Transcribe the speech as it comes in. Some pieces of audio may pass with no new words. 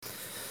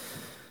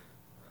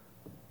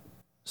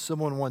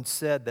Someone once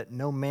said that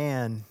no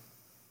man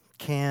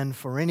can,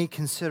 for any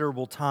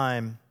considerable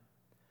time,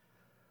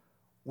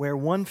 wear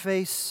one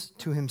face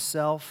to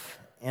himself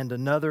and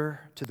another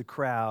to the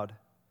crowd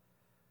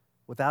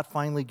without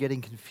finally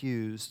getting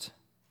confused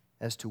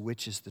as to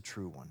which is the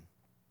true one.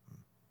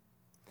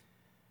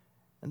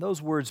 And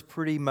those words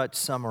pretty much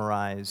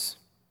summarize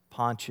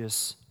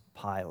Pontius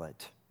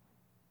Pilate.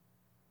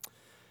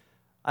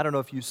 I don't know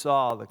if you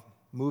saw the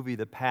movie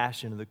The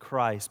Passion of the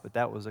Christ, but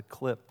that was a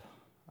clip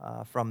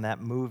from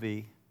that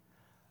movie.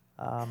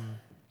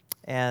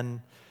 And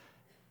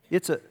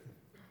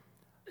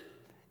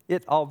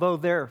although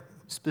their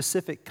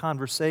specific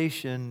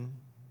conversation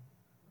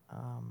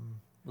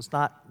was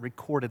not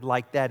recorded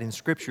like that in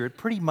Scripture, it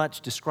pretty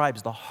much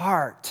describes the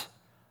heart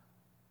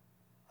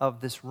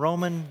of this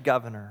Roman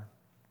governor,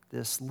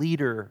 this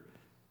leader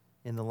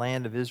in the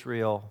land of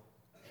Israel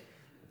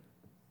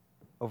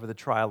over the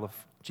trial of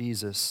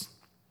Jesus.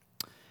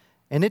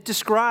 And it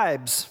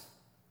describes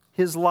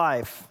his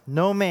life.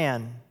 No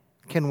man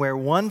can wear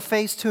one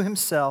face to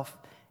himself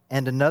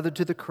and another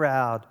to the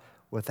crowd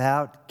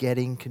without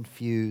getting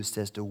confused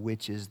as to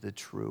which is the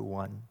true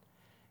one.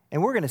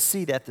 And we're going to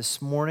see that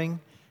this morning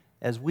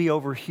as we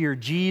overhear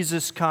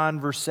Jesus'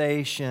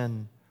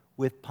 conversation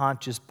with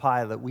Pontius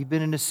Pilate. We've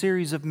been in a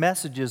series of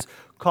messages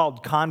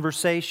called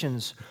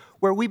Conversations,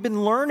 where we've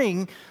been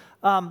learning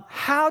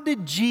how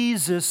did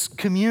Jesus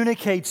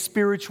communicate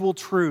spiritual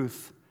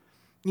truth?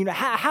 You know,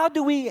 how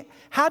do we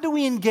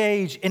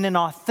engage in an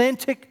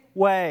authentic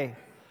way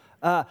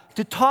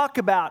to talk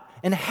about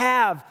and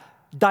have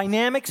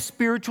dynamic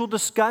spiritual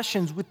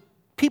discussions with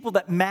people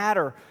that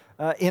matter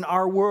in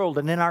our world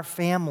and in our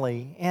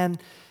family? And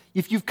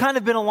if you've kind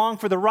of been along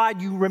for the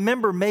ride, you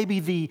remember maybe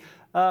the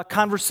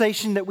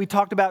conversation that we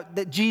talked about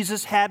that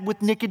Jesus had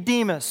with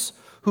Nicodemus,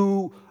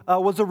 who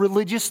was a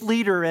religious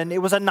leader, and it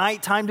was a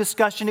nighttime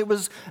discussion. It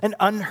was an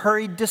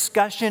unhurried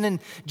discussion,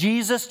 and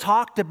Jesus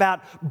talked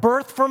about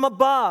birth from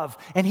above,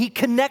 and he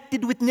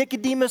connected with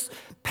Nicodemus'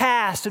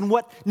 past and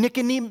what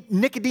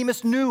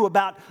Nicodemus knew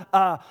about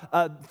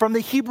from the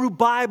Hebrew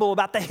Bible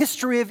about the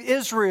history of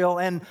Israel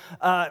and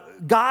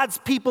God's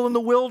people in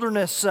the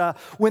wilderness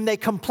when they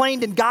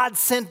complained and God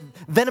sent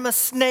venomous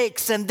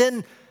snakes, and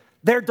then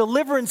their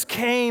deliverance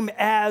came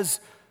as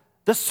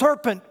the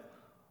serpent.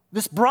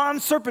 This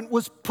bronze serpent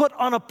was put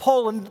on a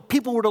pole, and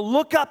people were to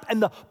look up,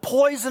 and the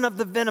poison of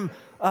the venom,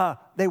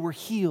 they were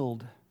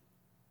healed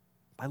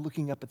by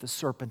looking up at the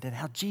serpent. And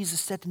how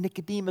Jesus said to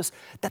Nicodemus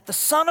that the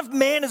Son of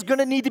Man is going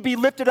to need to be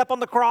lifted up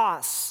on the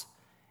cross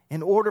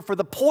in order for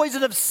the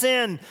poison of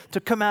sin to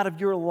come out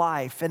of your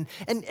life. And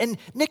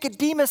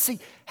Nicodemus, he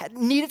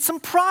needed some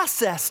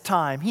process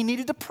time. He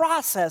needed to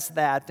process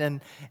that,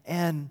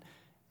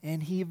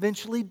 and he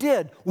eventually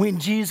did when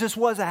Jesus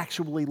was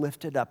actually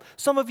lifted up.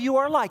 Some of you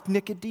are like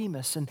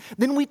Nicodemus. And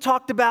then we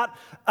talked about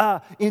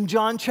in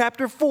John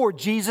chapter 4,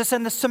 Jesus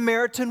and the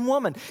Samaritan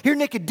woman. Here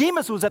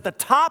Nicodemus was at the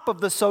top of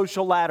the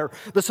social ladder.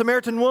 The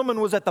Samaritan woman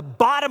was at the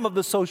bottom of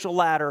the social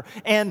ladder.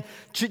 And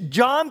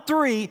John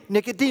 3,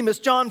 Nicodemus,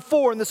 John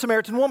 4, and the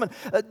Samaritan woman.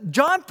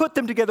 John put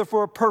them together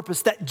for a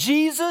purpose, that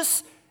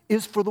Jesus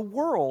is for the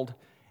world,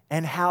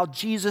 and how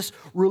Jesus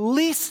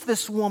released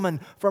this woman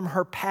from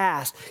her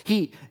past.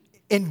 He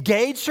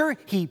engaged her,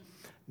 he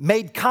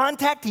made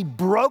contact, he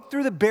broke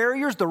through the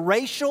barriers, the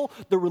racial,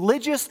 the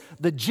religious,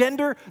 the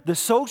gender, the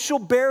social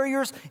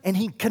barriers, and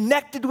he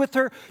connected with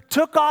her,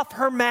 took off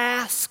her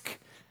mask,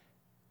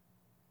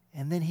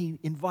 and then he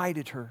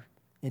invited her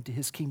into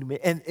his kingdom.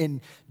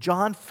 And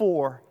John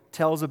 4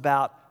 tells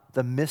about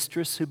the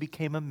mistress who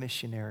became a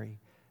missionary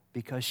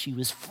because she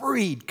was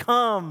freed.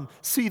 Come,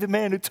 see the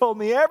man who told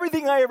me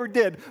everything I ever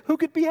did. Who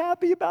could be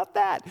happy about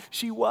that?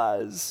 She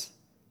was.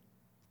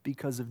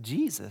 Because of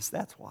Jesus,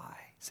 that's why,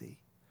 see?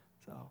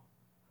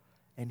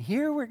 And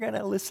here we're going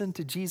to listen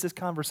to Jesus'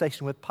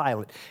 conversation with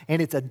Pilate.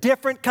 And it's a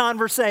different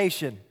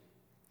conversation.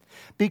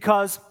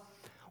 Because,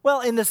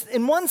 well,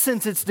 in one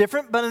sense it's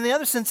different, but in the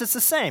other sense it's the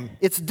same.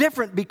 It's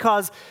different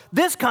because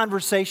this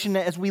conversation,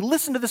 as we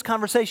listen to this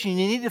conversation,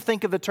 you need to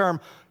think of the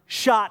term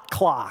shot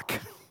clock.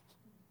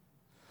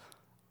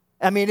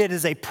 I mean, it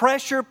is a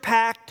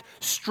pressure-packed,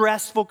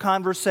 stressful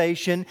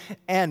conversation,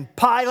 and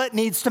Pilate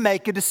needs to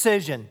make a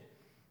decision.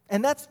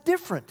 And that's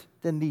different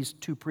than these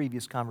two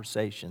previous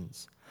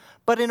conversations.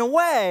 But in a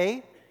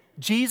way,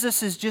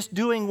 Jesus is just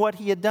doing what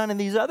he had done in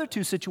these other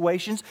two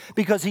situations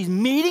because he's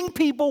meeting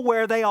people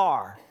where they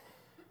are.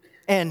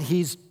 And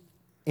he's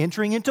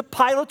entering into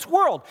Pilate's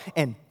world.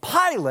 And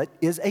Pilate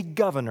is a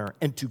governor.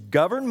 And to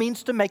govern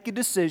means to make a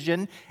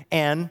decision.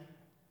 And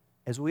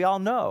as we all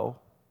know,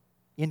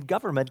 in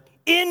government,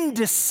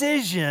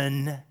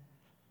 indecision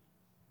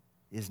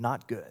is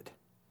not good.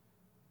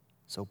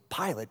 So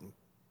Pilate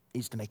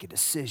needs to make a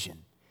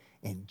decision,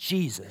 and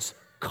Jesus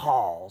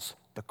calls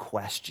the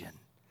question.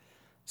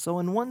 So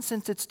in one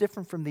sense, it's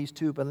different from these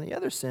two, but in the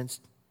other sense,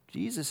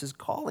 Jesus is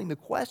calling the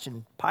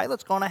question.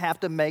 Pilate's going to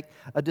have to make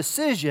a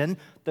decision.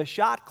 The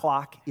shot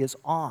clock is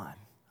on.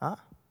 I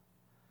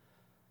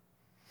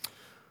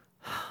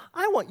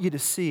want you to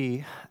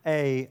see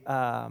a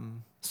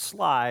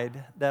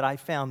slide that I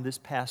found this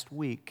past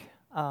week,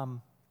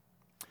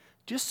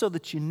 just so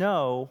that you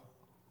know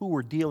who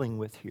we're dealing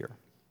with here.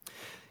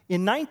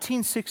 In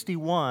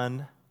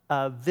 1961,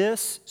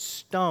 this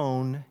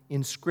stone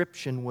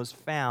inscription was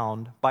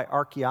found by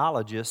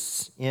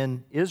archaeologists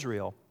in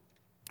Israel,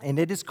 and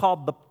it is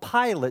called the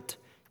Pilate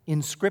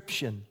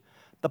inscription.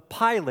 The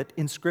Pilate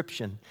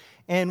inscription.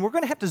 And we're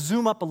going to have to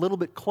zoom up a little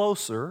bit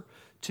closer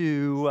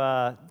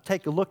to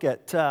take a look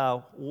at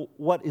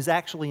what is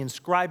actually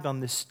inscribed on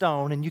this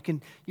stone. And you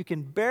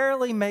can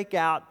barely make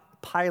out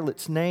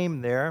Pilate's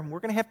name there.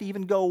 We're going to have to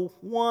even go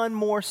one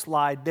more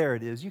slide. There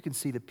it is. You can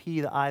see the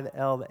P, the I, the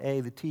L, the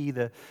A, the T,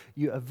 the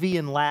U, a V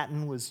in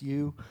Latin was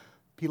U.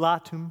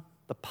 Pilatum,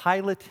 the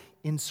Pilate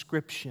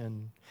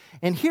inscription.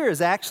 And here is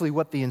actually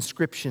what the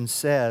inscription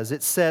says.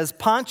 It says,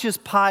 Pontius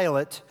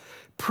Pilate,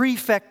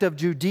 prefect of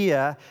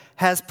Judea,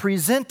 has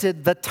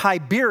presented the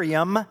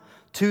Tiberium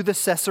to the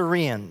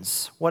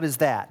Caesareans. What is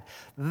that?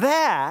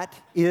 That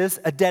is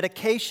a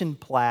dedication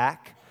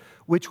plaque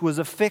which was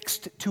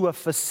affixed to a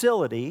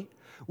facility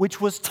which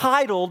was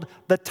titled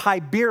the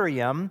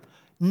Tiberium,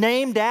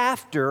 named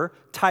after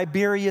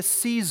Tiberius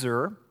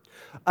Caesar,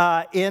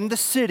 in the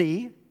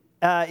city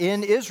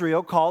in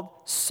Israel called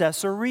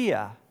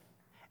Caesarea.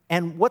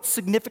 And what's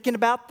significant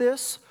about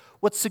this?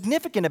 What's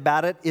significant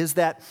about it is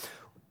that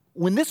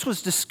when this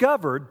was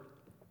discovered,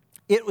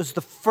 it was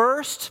the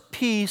first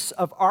piece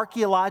of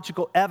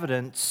archaeological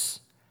evidence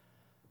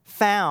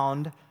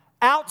found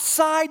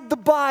outside the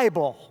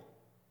Bible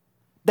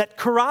that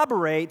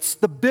corroborates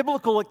the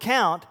biblical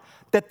account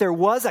that there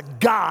was a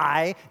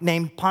guy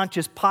named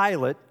Pontius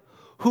Pilate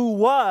who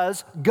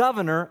was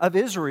governor of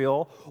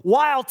Israel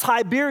while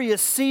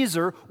Tiberius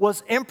Caesar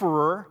was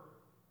emperor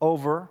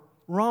over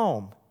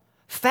Rome.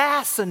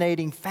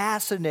 Fascinating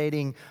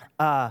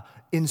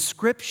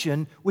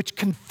inscription which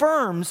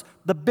confirms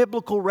the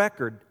biblical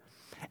record.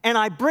 And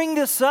I bring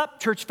this up,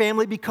 church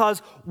family, because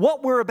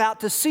what we're about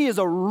to see is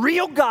a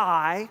real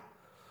guy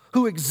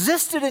who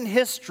existed in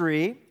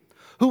history,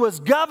 who was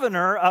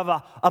governor of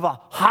a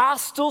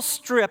hostile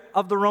strip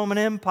of the Roman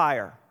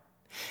Empire.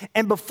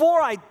 And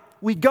before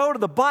we go to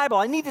the Bible,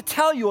 I need to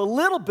tell you a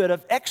little bit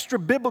of extra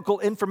biblical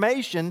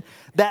information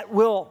that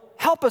will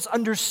help us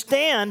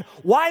understand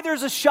why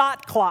there's a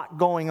shot clock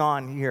going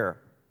on here.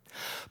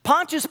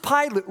 Pontius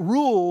Pilate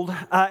ruled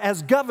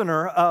as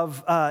governor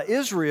of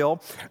Israel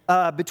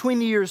between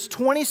the years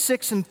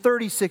 26 and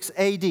 36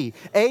 AD,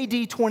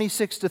 AD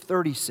 26 to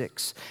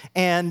 36.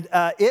 And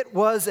it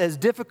was as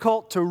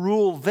difficult to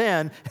rule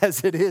then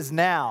as it is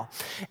now.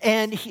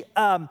 And he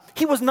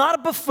was not a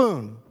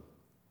buffoon.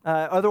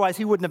 Otherwise,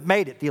 he wouldn't have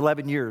made it the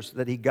 11 years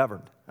that he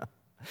governed.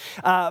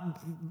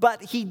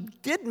 But he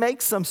did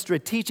make some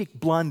strategic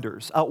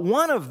blunders.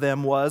 One of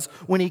them was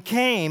when he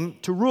came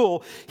to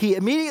rule, he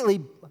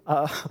immediately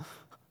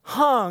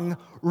hung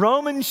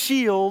Roman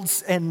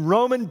shields and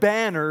Roman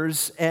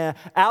banners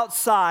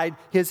outside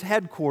his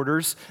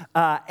headquarters,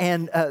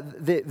 and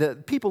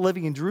the people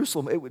living in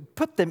Jerusalem, it would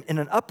put them in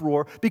an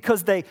uproar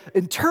because they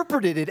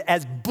interpreted it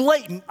as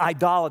blatant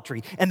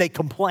idolatry, and they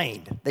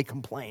complained.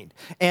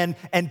 And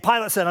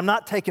Pilate said, I'm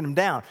not taking him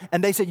down.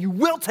 And they said, you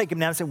will take him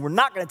down. I said, we're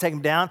not going to take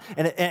him down.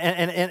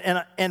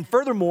 And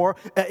furthermore,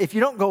 if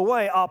you don't go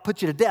away, I'll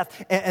put you to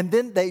death. And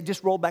then they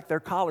just rolled back their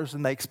collars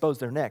and they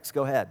exposed their necks.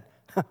 Go ahead.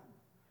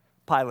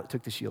 Pilate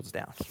took the shields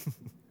down.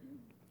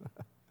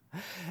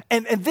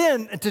 and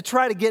then, to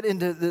try to get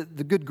into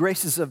the good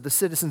graces of the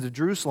citizens of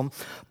Jerusalem,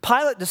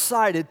 Pilate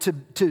decided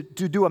to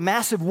do a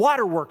massive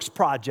waterworks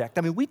project.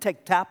 I mean, we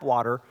take tap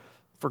water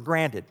for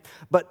granted,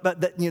 but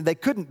they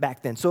couldn't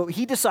back then. So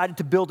he decided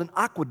to build an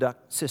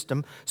aqueduct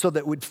system so that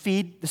it would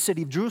feed the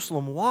city of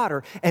Jerusalem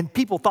water, and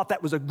people thought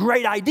that was a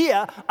great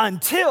idea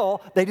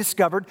until they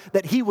discovered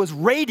that he was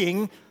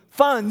raiding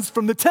funds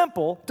from the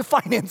temple to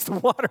finance the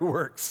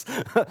waterworks.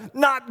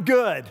 Not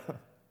good.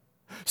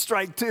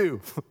 Strike two.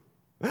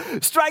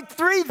 Strike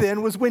three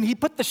then was when he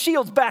put the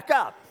shields back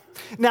up.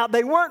 Now,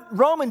 they weren't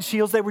Roman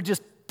shields. They were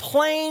just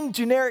plain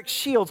generic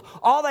shields.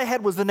 All they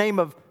had was the name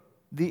of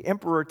the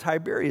Emperor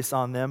Tiberius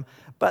on them.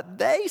 But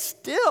they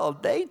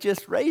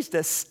just raised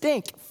a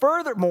stink.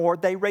 Furthermore,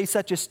 they raised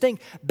such a stink,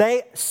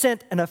 they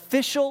sent an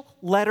official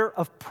letter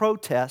of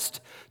protest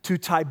to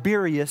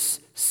Tiberius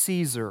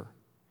Caesar.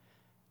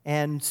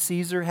 And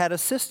Caesar had a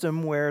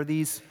system where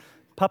these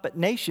puppet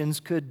nations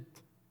could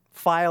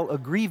file a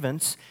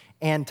grievance,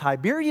 and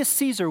Tiberius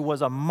Caesar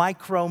was a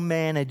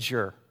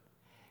micromanager.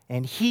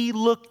 And he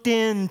looked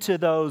into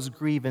those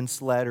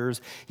grievance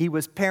letters. He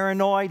was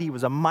paranoid, he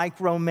was a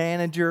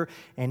micromanager,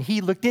 and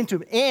he looked into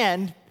them.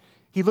 And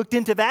he looked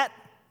into that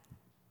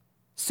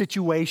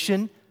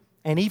situation,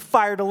 and he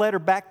fired a letter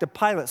back to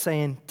Pilate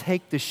saying,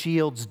 take the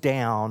shields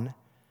down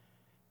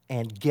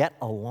and get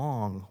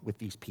along with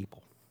these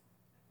people.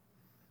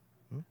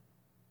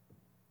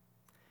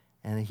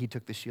 And he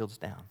took the shields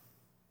down.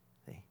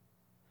 See?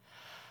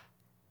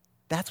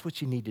 That's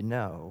what you need to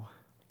know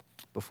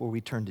before we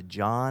turn to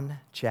John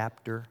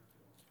chapter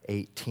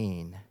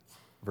 18,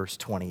 verse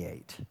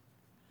 28.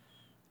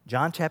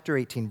 John chapter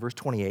 18, verse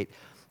 28.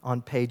 on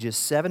pages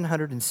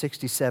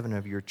 767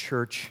 of your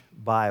church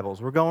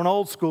Bibles. We're going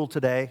old school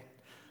today.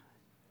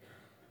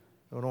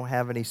 We don't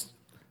have any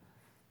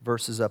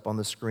verses up on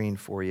the screen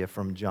for you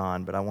from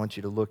John, but I want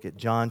you to look at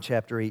John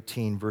chapter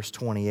 18, verse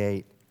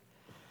 28,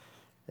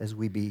 as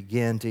we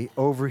begin to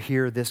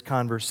overhear this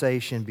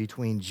conversation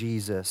between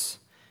Jesus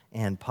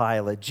and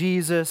Pilate.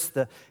 Jesus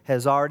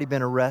has already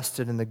been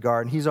arrested in the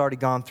garden. He's already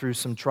gone through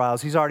some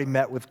trials. He's already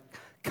met with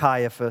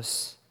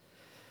Caiaphas.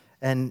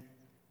 And,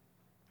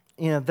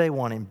 they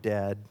want him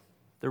dead.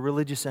 The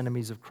religious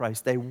enemies of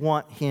Christ, they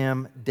want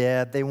him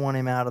dead. They want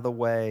him out of the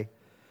way.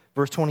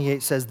 Verse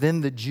 28 says,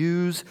 then the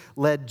Jews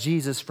led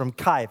Jesus from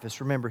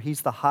Caiaphas. Remember, he's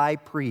the high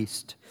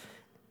priest.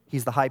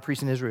 He's the high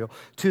priest in Israel.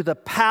 To the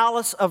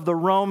palace of the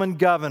Roman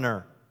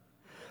governor.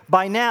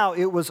 By now,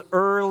 it was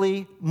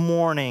early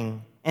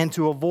morning. And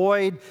to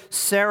avoid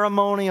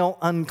ceremonial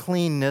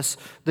uncleanness,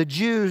 the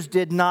Jews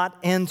did not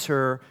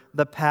enter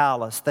the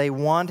palace. They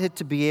wanted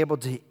to be able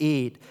to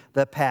eat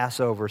the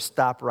Passover.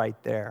 Stop right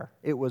there.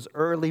 It was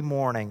early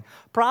morning,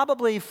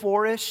 probably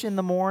 4-ish in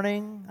the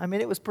morning. I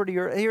mean, it was pretty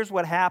early. Here's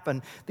what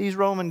happened. These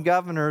Roman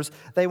governors,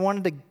 they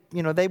wanted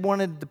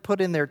to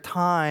put in their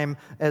time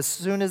as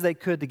soon as they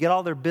could to get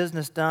all their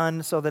business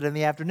done so that in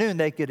the afternoon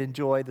they could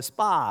enjoy the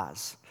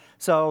spas.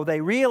 So they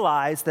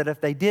realized that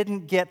if they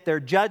didn't get their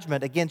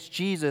judgment against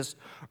Jesus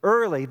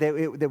early,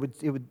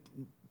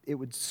 it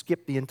would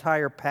skip the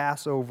entire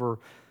Passover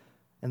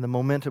and the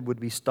momentum would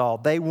be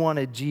stalled. They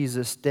wanted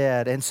Jesus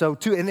dead. And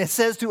it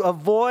says to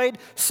avoid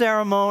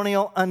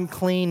ceremonial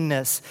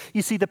uncleanness.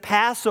 You see, the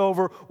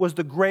Passover was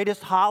the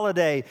greatest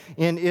holiday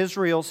in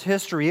Israel's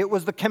history. It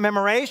was the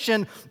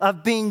commemoration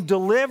of being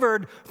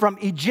delivered from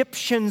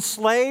Egyptian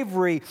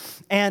slavery.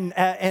 And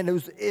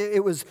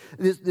it was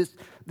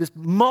this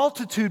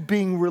multitude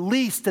being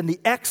released in the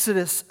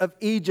exodus of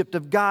Egypt,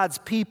 of God's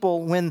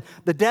people, when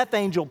the death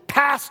angel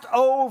passed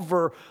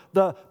over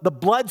the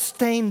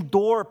blood-stained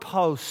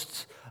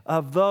doorposts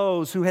of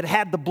those who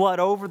had the blood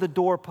over the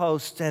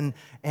doorposts, and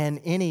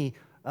any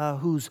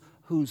who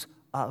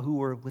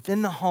were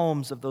within the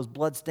homes of those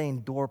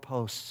blood-stained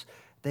doorposts,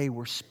 they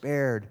were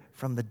spared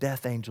from the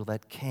death angel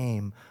that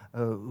came,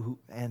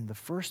 and the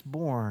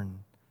firstborn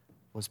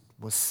was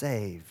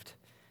saved.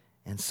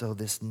 And so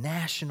this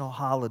national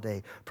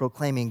holiday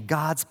proclaiming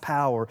God's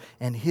power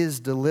and His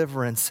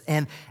deliverance.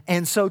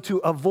 And so to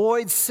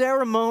avoid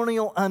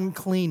ceremonial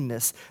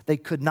uncleanness, they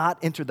could not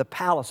enter the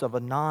palace of a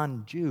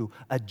non-Jew,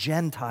 a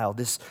Gentile,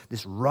 this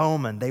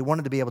Roman. They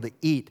wanted to be able to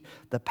eat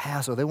the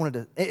Passover. They wanted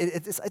to.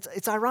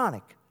 It's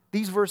ironic.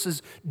 These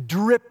verses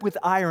drip with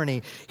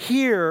irony.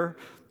 Here,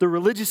 the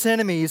religious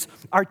enemies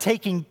are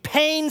taking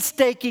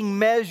painstaking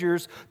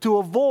measures to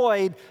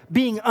avoid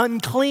being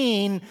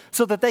unclean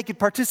so that they could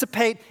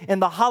participate in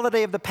the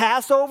holiday of the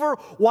Passover,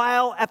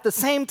 while at the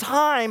same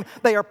time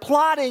they are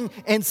plotting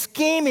and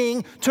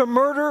scheming to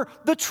murder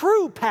the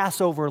true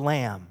Passover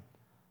lamb,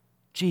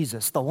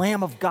 Jesus, the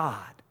Lamb of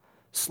God,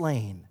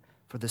 slain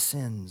for the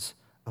sins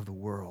of the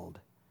world.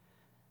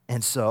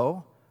 And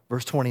so,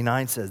 verse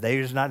 29 says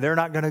they're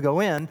not going to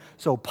go in,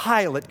 so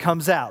Pilate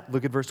comes out.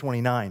 Look at verse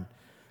 29.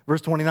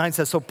 Verse 29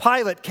 says, so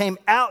Pilate came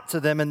out to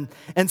them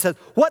and said,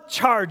 what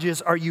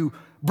charges are you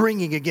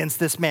bringing against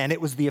this man? It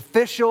was the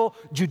official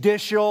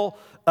judicial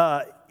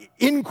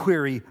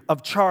inquiry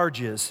of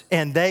charges.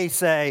 And they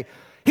say,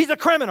 he's a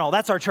criminal.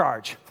 That's our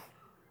charge.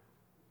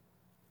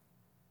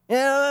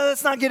 Yeah,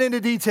 let's not get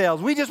into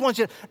details. We just want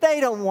you.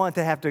 They don't want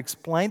to have to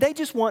explain. They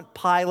just want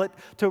Pilate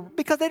to,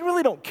 because they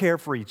really don't care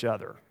for each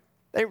other.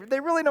 They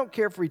really don't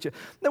care for each other.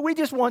 No, we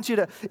just want you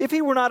to, if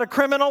he were not a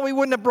criminal, we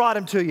wouldn't have brought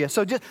him to you.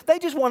 So they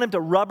just want him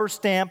to rubber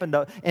stamp and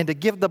to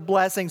give the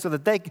blessing so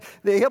that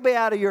he'll be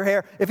out of your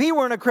hair. If he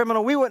weren't a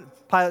criminal, we wouldn't.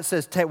 Pilate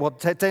says,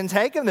 then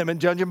take him and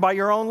judge him by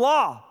your own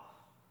law.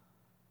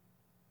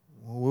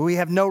 We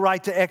have no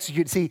right to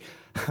execute. See,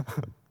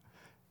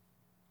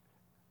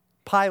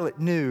 Pilate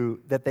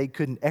knew that they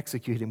couldn't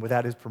execute him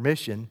without his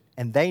permission,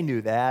 and they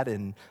knew that,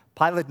 and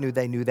Pilate knew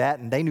they knew that,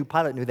 and they knew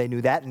Pilate knew they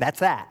knew that, and that's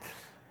that.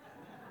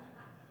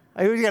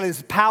 We got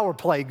this power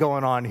play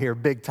going on here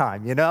big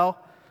time,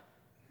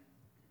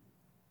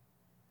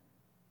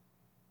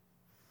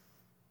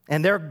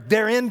 And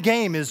their end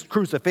game is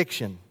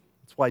crucifixion.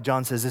 That's why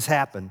John says this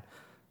happened,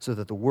 so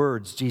that the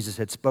words Jesus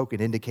had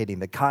spoken indicating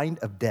the kind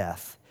of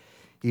death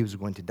he was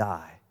going to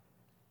die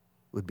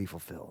would be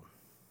fulfilled.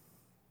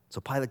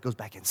 So Pilate goes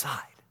back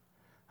inside.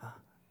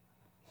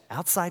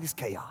 Outside is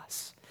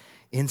chaos.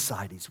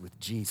 Inside he's with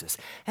Jesus.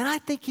 And I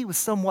think he was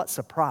somewhat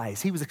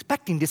surprised. He was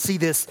expecting to see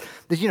this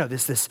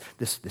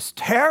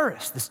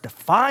terrorist, this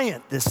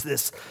defiant,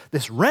 this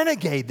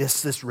renegade,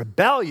 this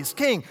rebellious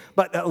king.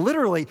 But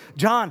literally,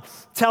 John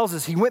tells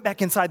us he went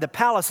back inside the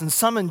palace and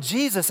summoned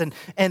Jesus.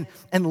 And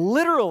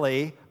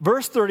literally,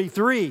 verse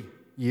 33,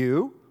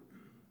 you,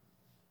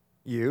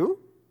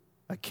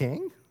 a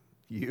king?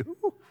 You?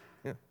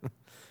 You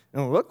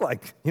don't look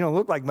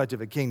like much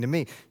of a king to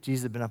me.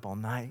 Jesus had been up all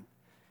night.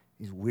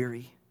 He's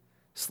weary,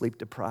 sleep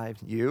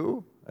deprived.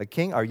 You, a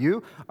king? Are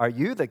you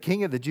the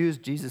king of the Jews?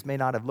 Jesus may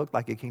not have looked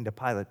like a king to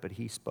Pilate, but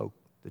he spoke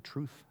the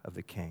truth of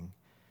the king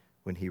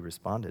when he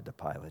responded to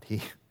Pilate.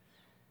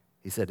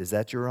 He said, is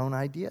that your own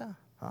idea?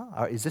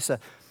 Huh? Is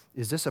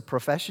this a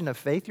profession of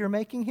faith you're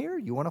making here?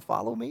 You want to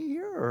follow me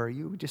here? Or are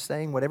you just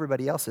saying what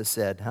everybody else has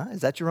said? Huh?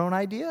 Is that your own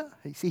idea?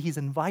 You see, he's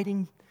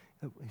inviting,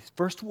 his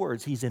first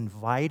words, he's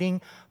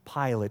inviting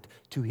Pilate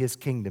to his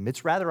kingdom.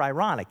 It's rather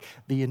ironic.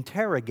 The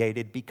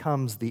interrogated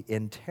becomes the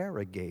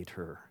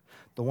interrogator.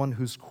 The one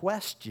who's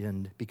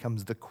questioned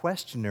becomes the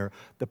questioner.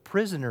 The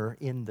prisoner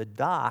in the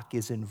dock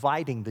is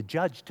inviting the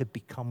judge to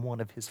become one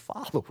of his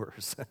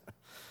followers.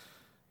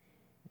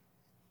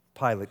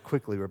 Pilate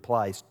quickly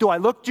replies, do I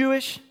look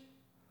Jewish?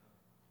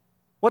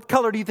 What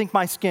color do you think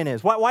my skin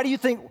is? Why do you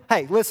think,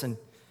 hey, listen,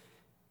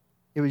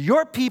 it was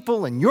your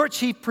people and your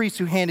chief priests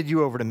who handed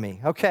you over to me,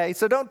 okay?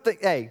 So don't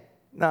think, hey,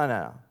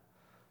 no.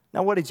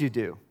 Now what did you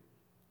do?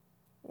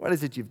 What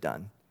is it you've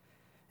done?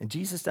 And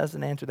Jesus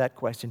doesn't answer that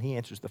question. He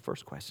answers the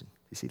first question.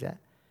 You see that?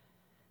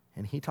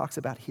 And he talks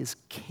about his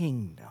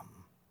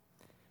kingdom.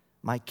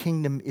 My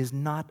kingdom is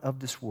not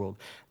of this world.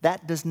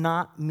 That does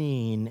not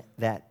mean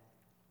that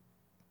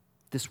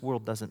this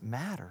world doesn't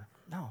matter.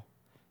 No.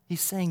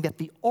 He's saying that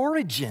the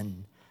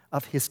origin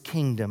of his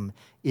kingdom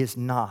is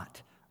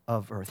not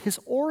of earth. His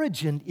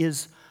origin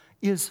is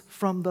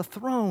from the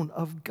throne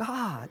of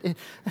God. And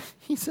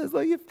he says,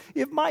 look,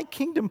 if my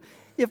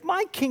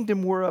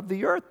kingdom were of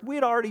the earth,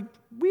 we'd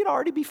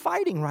already be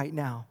fighting right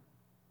now.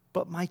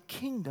 But my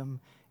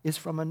kingdom is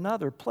from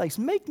another place.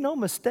 Make no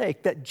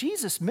mistake that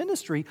Jesus'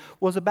 ministry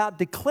was about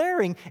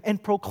declaring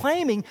and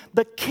proclaiming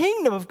the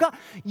kingdom of God.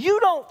 You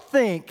don't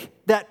think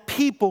that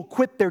people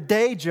quit their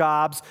day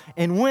jobs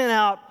and went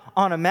out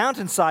on a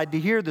mountainside to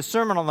hear the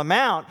Sermon on the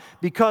Mount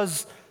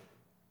because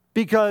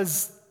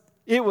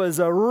it was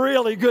a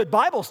really good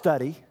Bible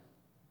study.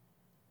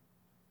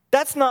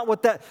 That's not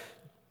what that...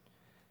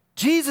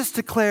 Jesus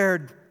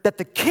declared that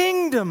the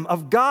kingdom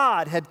of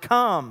God had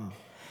come,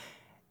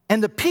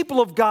 and the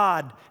people of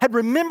God had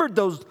remembered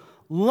those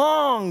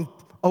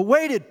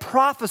long-awaited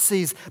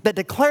prophecies that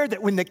declared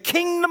that when the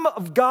kingdom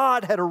of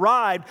God had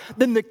arrived,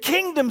 then the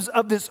kingdoms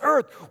of this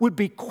earth would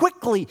be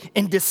quickly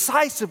and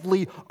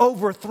decisively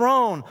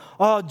overthrown.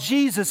 Oh,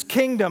 Jesus'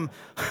 kingdom,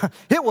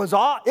 it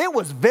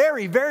was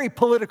very, very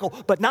political,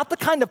 but not the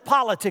kind of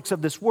politics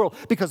of this world,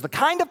 because the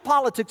kind of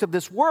politics of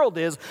this world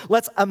is,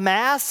 let's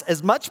amass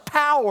as much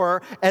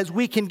power as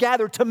we can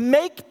gather to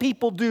make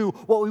people do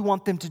what we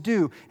want them to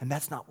do, and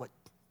that's not what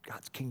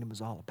God's kingdom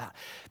is all about.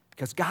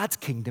 Because God's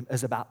kingdom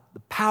is about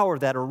the power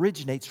that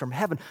originates from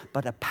heaven,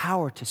 but a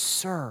power to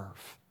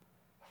serve,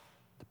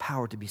 the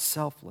power to be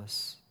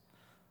selfless.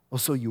 Well,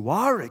 so you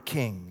are a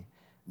king,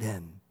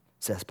 then,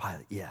 says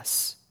Pilate.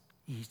 Yes.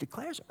 He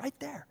declares it right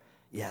there.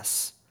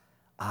 Yes,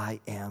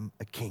 I am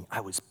a king. I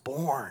was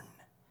born.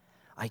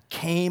 I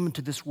came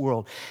into this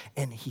world.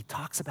 And he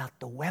talks about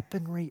the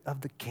weaponry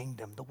of the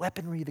kingdom. The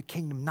weaponry of the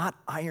kingdom, not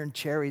iron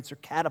chariots or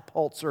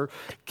catapults or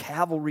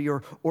cavalry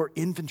or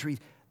infantry.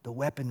 The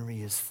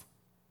weaponry is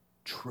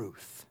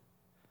truth.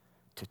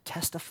 To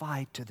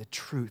testify to the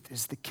truth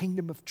is the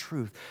kingdom of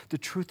truth. The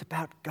truth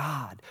about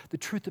God. The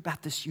truth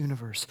about this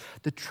universe.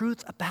 The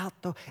truth about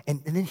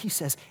and then he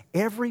says,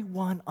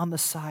 everyone on the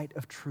side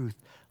of truth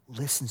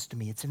listens to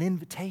me. It's an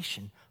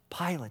invitation.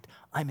 Pilate,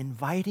 I'm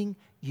inviting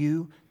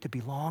you to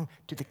belong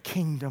to the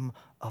kingdom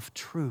of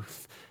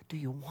truth. Do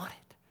you want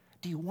it?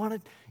 Do you want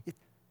it?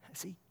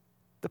 See,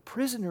 the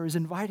prisoner is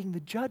inviting the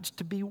judge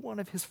to be one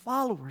of his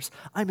followers.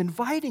 I'm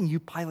inviting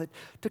you, Pilate,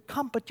 to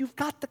come, but you've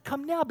got to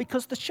come now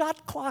because the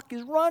shot clock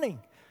is running.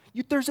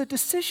 There's a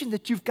decision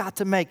that you've got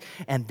to make.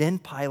 And then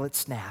Pilate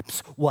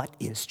snaps, what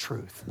is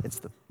truth? It's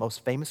the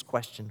most famous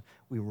question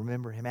we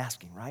remember him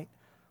asking, right?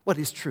 What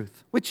is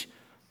truth? Which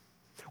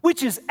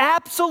is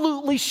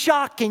absolutely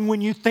shocking when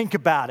you think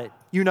about it,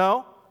 you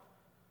know?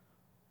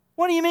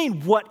 What do you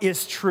mean, what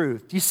is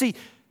truth? You see,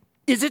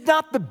 is it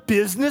not the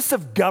business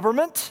of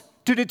government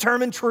to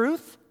determine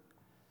truth?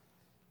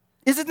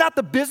 Is it not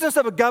the business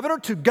of a governor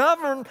to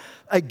govern?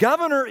 A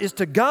governor is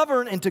to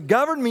govern, and to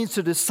govern means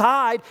to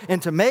decide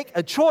and to make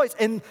a choice.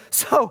 And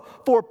so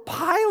for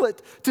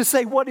Pilate to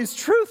say what is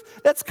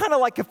truth, that's kind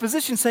of like a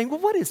physician saying, well,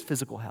 what is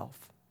physical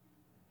health?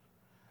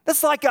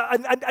 That's like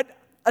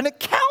an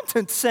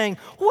accountant saying,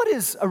 what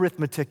is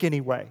arithmetic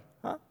anyway?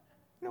 Huh?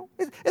 You know,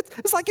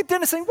 it's like a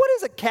dentist saying, what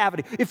is a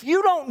cavity? If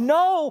you don't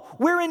know,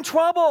 we're in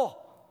trouble.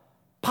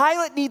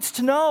 Pilate needs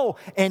to know,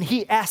 and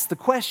he asked the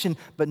question,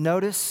 but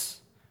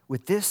notice,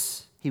 with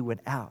this, he went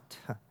out.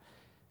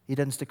 He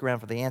doesn't stick around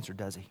for the answer,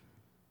 does he?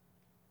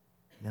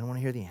 He doesn't want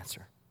to hear the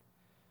answer.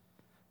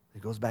 He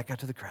goes back out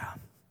to the crowd.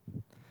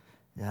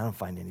 Yeah, I don't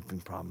find any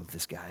problem with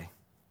this guy.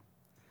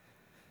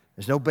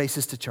 There's no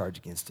basis to charge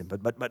against him,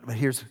 but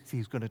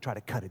he's going to try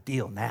to cut a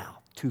deal now.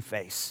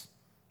 Two-face.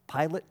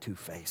 Pilate,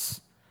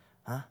 two-face.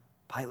 Huh?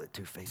 Pilate,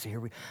 two-face. I'm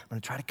going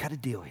to try to cut a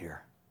deal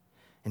here.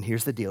 And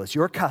here's the deal. It's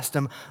your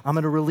custom. I'm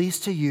going to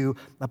release to you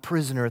a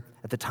prisoner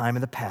at the time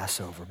of the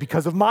Passover.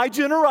 Because of my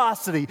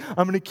generosity,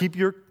 I'm going to keep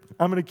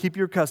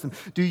your custom.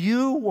 Do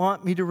you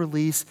want me to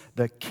release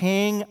the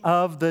King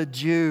of the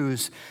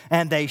Jews?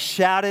 And they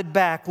shouted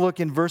back, look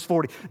in verse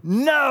 40,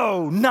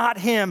 no, not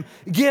him.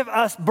 Give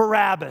us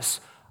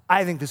Barabbas.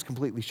 I think this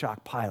completely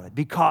shocked Pilate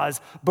because,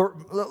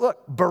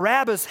 look,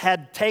 Barabbas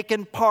had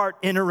taken part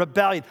in a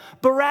rebellion.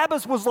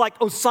 Barabbas was like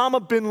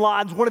Osama bin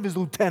Laden's one of his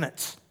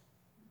lieutenants.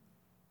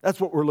 That's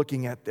what we're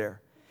looking at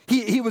there.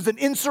 He was an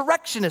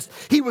insurrectionist.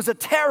 He was a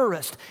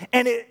terrorist.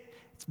 And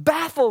it's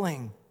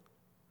baffling.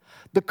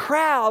 The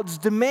crowds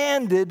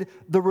demanded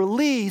the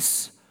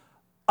release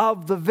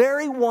of the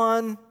very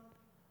one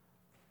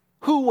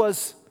who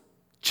was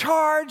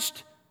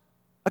charged,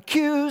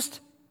 accused,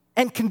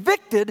 and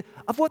convicted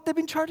of what they've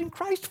been charging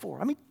Christ for.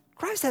 I mean,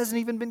 Christ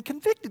hasn't even been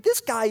convicted. This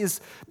guy,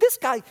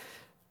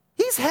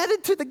 he's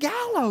headed to the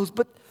gallows.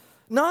 But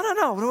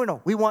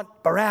no. We want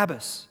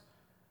Barabbas.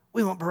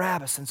 We want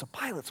Barabbas. And so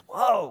Pilate's,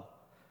 whoa,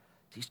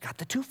 he's got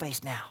the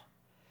two-face now.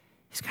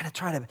 He's got to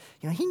try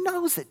to, he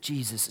knows that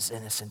Jesus is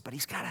innocent, but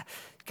he's got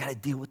to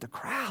deal with the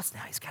crowds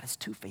now. He's got his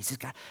two-face.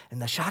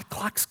 And the shot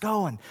clock's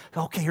going.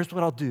 Okay, here's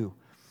what I'll do.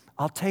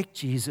 I'll take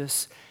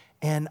Jesus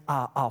and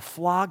I'll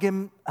flog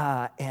him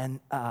and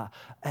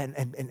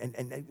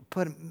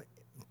put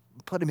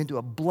him into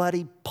a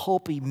bloody,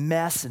 pulpy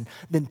mess, and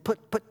then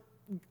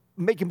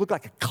make him look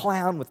like a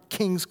clown with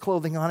king's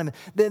clothing on him. And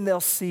then they'll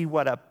see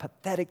what a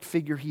pathetic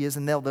figure he is,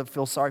 and they'll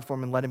feel sorry for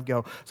him and let him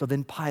go. So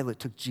then Pilate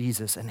took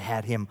Jesus and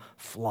had him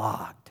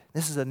flogged.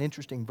 This is an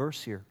interesting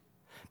verse here,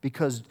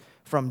 because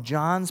from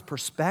John's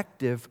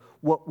perspective,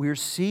 what we're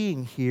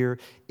seeing here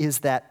is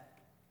that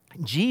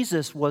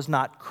Jesus was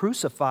not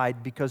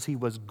crucified because he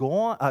was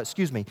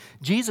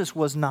Jesus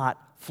was not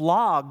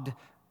flogged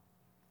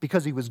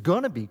because he was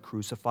going to be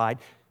crucified.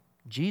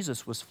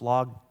 Jesus was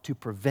flogged to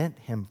prevent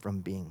him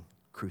from being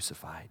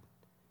crucified.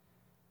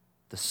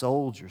 The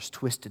soldiers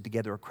twisted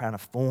together a crown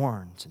of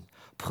thorns and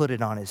put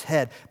it on his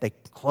head. They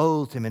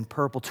clothed him in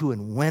purple too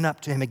and went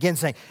up to him again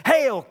saying,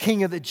 "Hail,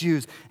 King of the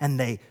Jews!" And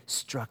they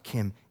struck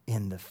him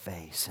in the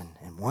face.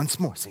 And once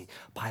more, see,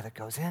 Pilate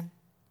goes in.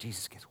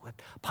 Jesus gets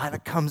whipped.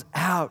 Pilate comes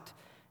out,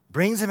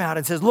 brings him out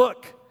and says,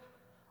 "Look,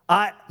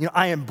 I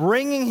am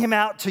bringing him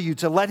out to you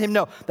to let him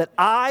know that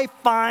I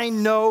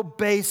find no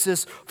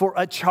basis for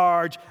a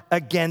charge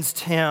against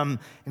him."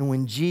 And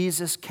when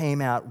Jesus came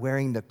out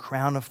wearing the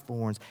crown of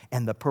thorns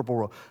and the purple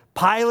robe,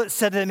 Pilate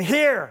said to him,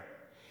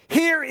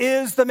 Here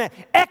is the man.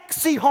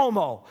 Exe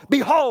homo.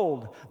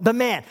 Behold the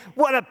man.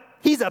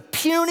 He's a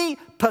puny,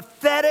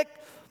 pathetic,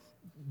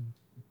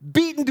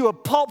 beaten to a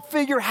pulp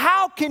figure.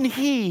 How can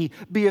he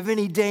be of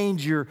any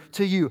danger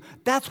to you?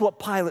 That's what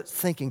Pilate's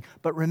thinking.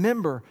 But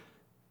remember,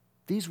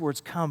 these words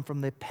come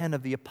from the pen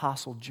of the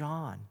Apostle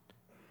John.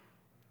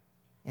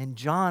 And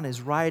John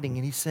is writing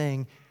and he's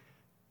saying,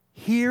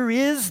 here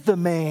is the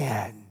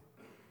man,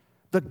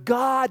 the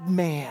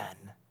God-man,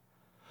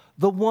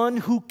 the one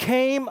who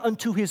came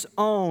unto his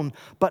own,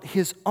 but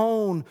his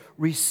own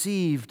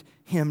received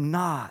him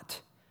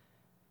not.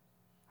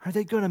 Are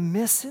they going to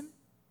miss him?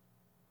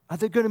 Are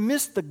they going to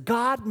miss the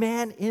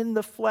God-man in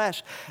the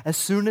flesh? As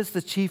soon as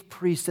the chief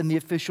priests and the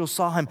officials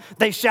saw him,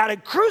 they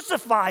shouted,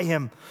 "Crucify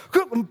him!"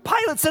 And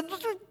Pilate said,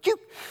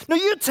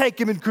 you take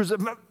him and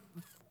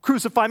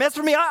crucify him. As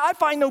for me, I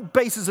find no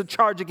basis of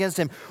charge against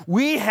him.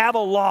 We have a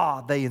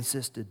law, they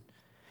insisted.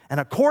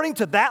 And according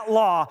to that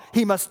law,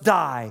 he must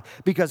die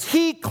because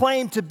he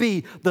claimed to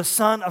be the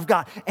Son of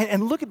God.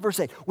 And look at verse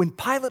 8. When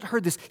Pilate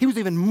heard this, he was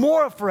even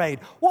more afraid.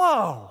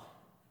 Whoa!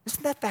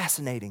 Isn't that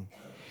fascinating?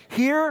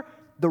 Here,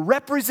 the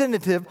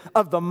representative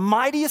of the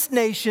mightiest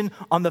nation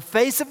on the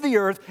face of the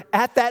earth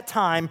at that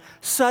time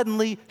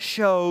suddenly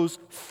shows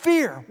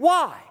fear.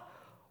 Why?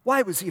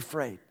 Why was he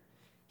afraid?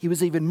 He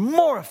was even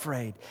more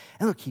afraid.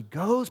 And look, he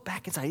goes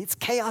back inside. It's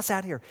chaos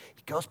out here.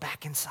 He goes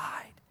back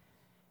inside.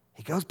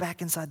 He goes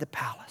back inside the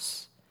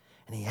palace.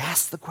 And he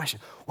asks the question,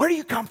 where do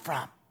you come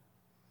from?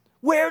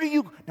 Where do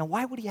you... Now,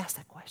 why would he ask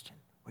that question?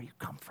 Where do you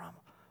come from?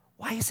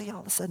 Why is he all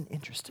of a sudden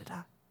interested,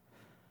 huh?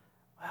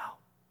 Well,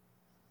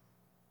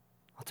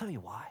 I'll tell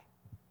you why.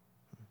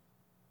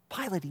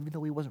 Pilate, even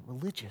though he wasn't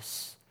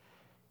religious,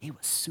 he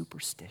was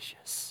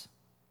superstitious.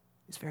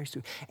 He's very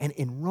superstitious. And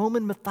in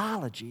Roman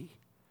mythology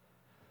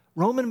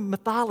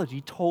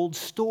told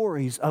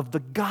stories of the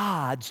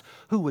gods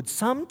who would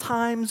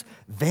sometimes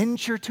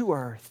venture to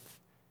earth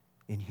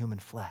in human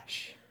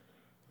flesh.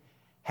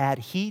 Had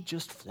he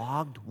just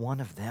flogged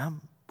one of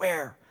them?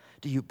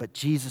 But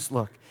Jesus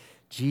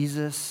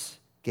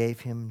gave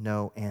him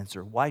no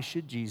answer. Why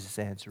should Jesus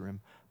answer him?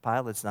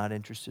 Pilate's not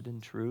interested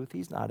in truth.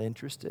 He's not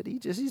interested.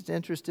 He's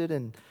interested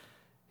in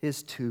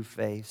his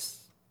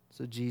two-face.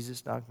 So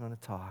Jesus not going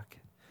to talk.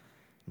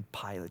 And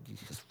Pilate,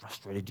 he's just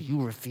frustrated. Do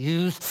you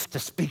refuse to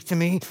speak to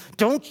me?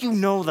 Don't you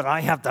know that I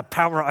have the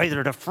power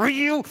either to free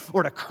you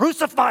or to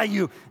crucify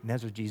you? And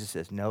that's what Jesus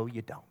says. No,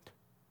 you don't.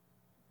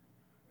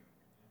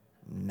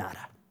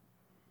 Nada.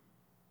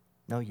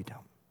 No, you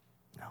don't.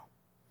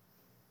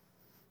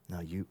 No,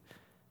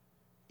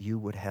 you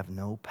would have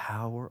no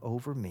power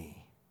over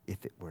me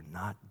if it were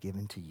not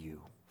given to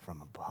you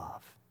from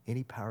above.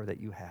 Any power that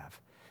you have,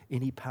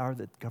 any power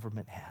that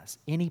government has,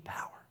 any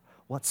power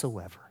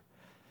whatsoever,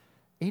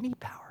 any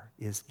power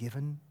is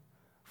given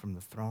from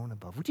the throne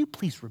above. Would you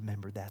please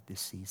remember that this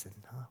season?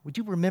 Huh? Would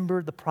you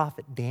remember the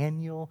prophet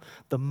Daniel?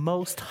 The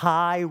Most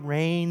High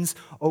reigns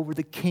over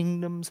the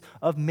kingdoms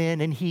of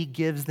men, and he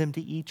gives them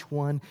to each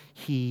one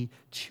he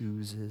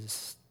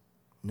chooses.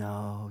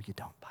 No, you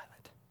don't,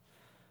 Pilate.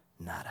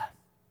 Nada.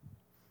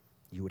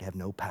 You would have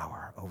no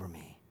power over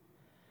me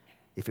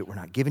if it were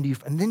not given to you.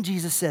 And then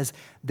Jesus says,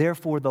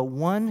 therefore, the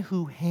one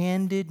who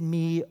handed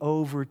me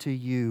over to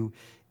you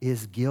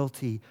is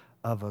guilty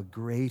of a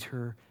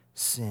greater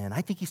sin.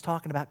 I think he's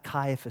talking about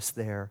Caiaphas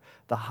there,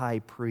 the high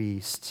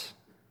priest.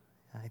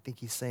 I think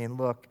he's saying,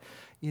 look,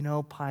 you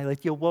know,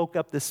 Pilate, you woke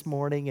up this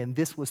morning and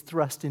this was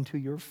thrust into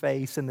your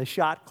face and the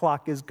shot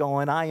clock is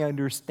going. I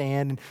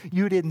understand. And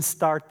you didn't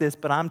start this,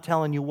 but I'm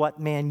telling you what,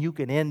 man, you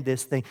can end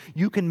this thing.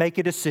 You can make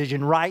a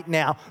decision right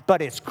now,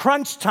 but it's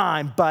crunch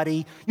time,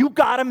 buddy. You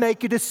got to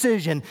make a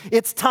decision.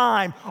 It's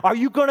time. Are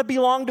you going to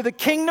belong to the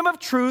kingdom of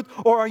truth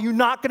or are you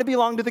not going to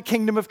belong to the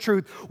kingdom of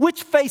truth?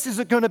 Which face is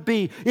it going to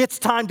be? It's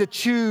time to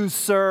choose,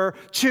 sir.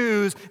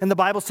 Choose. And the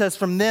Bible says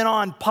from then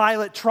on,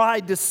 Pilate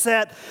tried to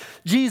set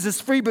Jesus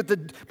free, but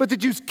the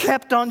Jews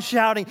kept on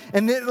shouting.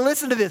 And then,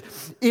 listen to this.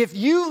 If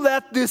you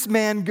let this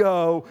man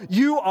go,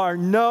 you are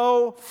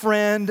no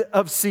friend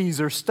of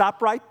Caesar.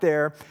 Stop right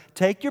there.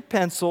 Take your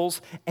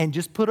pencils and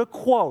just put a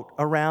quote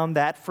around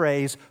that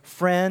phrase,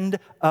 friend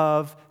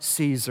of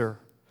Caesar.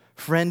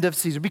 Friend of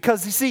Caesar.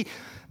 Because you see,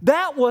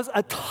 that was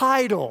a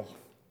title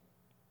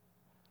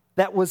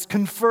that was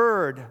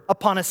conferred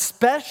upon a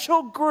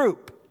special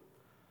group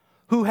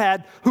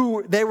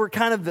who they were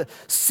kind of the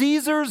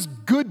Caesar's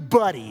good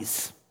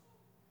buddies,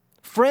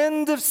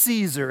 friend of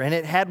Caesar, and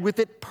it had with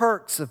it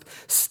perks of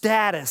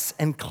status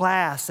and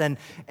class, and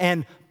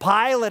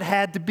Pilate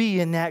had to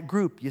be in that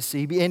group, you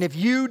see. And if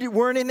you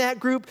weren't in that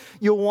group,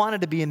 you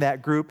wanted to be in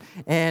that group,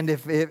 and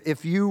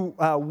if you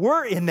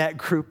were in that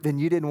group, then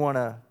you didn't want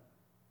to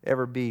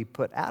ever be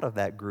put out of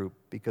that group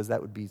because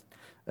that would be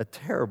a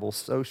terrible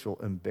social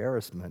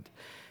embarrassment.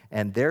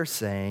 And they're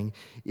saying,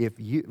 if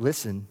you,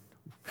 listen,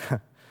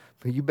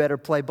 but you better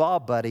play ball,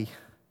 buddy.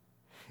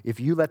 If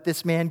you let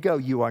this man go,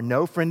 you are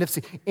no friend of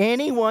Caesar.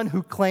 Anyone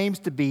who claims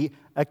to be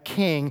a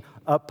king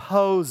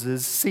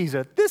opposes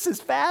Caesar. This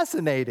is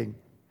fascinating.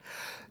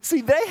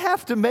 See, they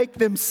have to make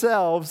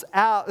themselves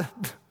out.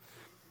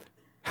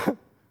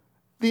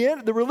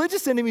 The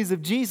religious enemies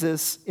of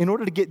Jesus, in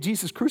order to get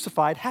Jesus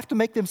crucified, have to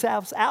make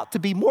themselves out to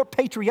be more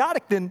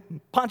patriotic than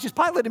Pontius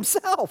Pilate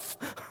himself.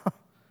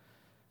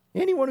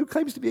 Anyone who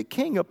claims to be a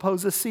king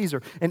opposes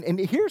Caesar. And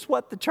here's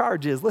what the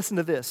charge is. Listen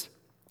to this.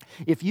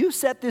 If you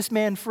set this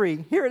man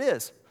free, here it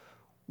is.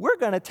 We're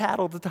going to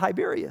tattle to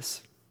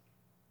Tiberius.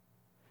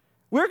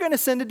 We're going to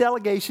send a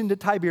delegation to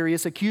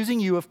Tiberius accusing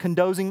you of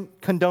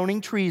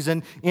condoning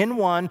treason in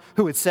one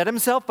who had set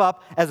himself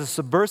up as a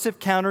subversive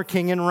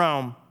counter-king in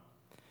Rome.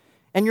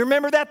 And you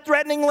remember that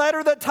threatening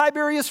letter that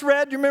Tiberius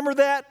read? You remember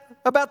that?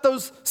 About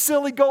those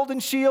silly golden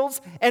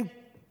shields? And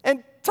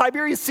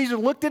Tiberius Caesar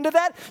looked into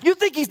that? You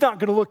think he's not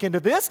going to look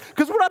into this?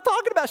 Because we're not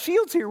talking about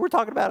shields here. We're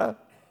talking about a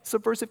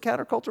subversive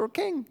countercultural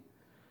king.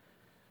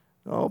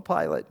 Oh,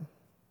 Pilate.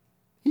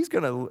 He's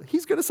going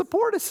to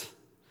support us.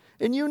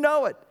 And you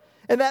know it.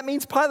 And that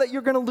means, Pilate,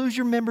 you're going to lose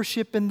your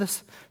membership in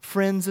this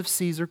Friends of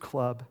Caesar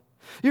Club.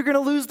 You're going to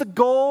lose the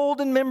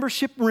golden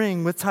membership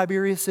ring with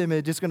Tiberius'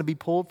 image. It's going to be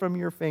pulled from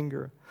your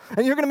finger.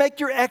 And you're going to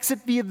make your exit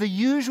via the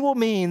usual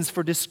means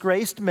for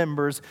disgraced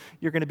members.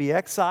 You're going to be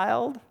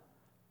exiled,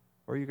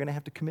 or you're going to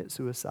have to commit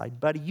suicide.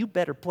 Buddy, you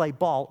better play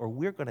ball, or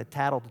we're going to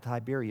tattle to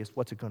Tiberius.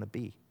 What's it going to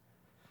be?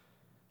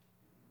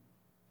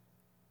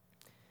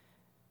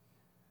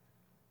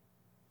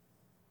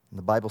 And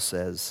the Bible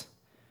says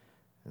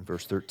in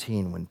verse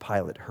 13, when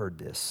Pilate heard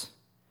this,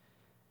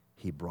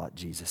 he brought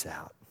Jesus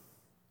out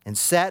and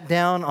sat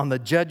down on the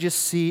judge's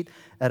seat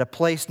at a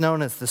place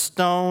known as the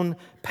Stone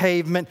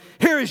Pavement.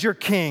 Here is your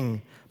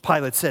king,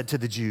 Pilate said to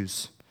the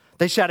Jews.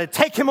 They shouted,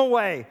 take him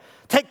away.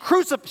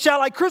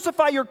 Shall I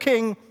crucify your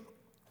king?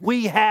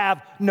 We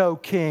have no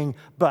king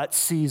but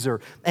Caesar.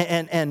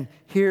 And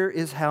here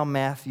is how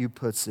Matthew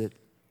puts it.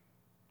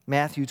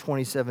 Matthew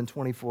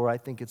 27:24, I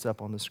think it's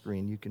up on the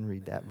screen. You can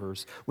read that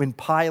verse. When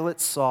Pilate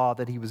saw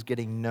that he was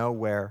getting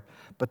nowhere,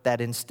 but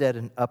that instead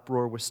an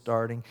uproar was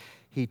starting,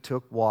 he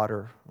took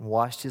water,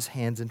 washed his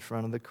hands in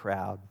front of the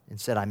crowd, and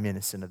said, I'm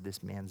innocent of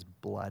this man's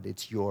blood.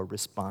 It's your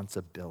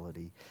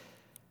responsibility.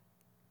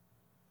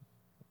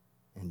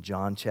 And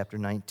John chapter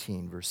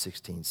 19, verse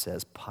 16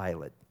 says,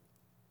 Pilate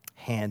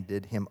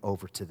handed him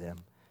over to them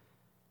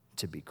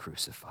to be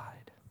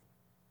crucified.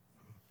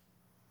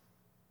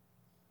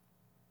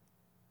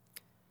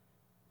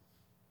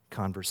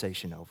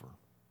 Conversation over.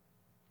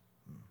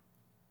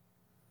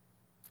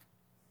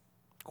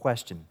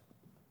 Question.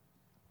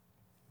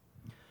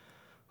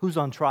 Who's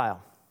on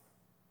trial?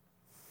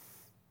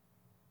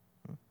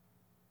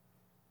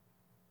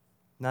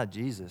 Not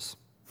Jesus.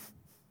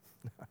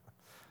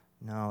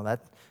 No,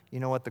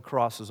 you know what? The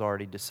cross was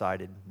already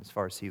decided as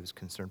far as he was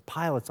concerned.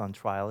 Pilate's on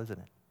trial, isn't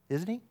it?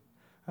 Isn't he?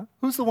 Huh?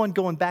 Who's the one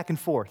going back and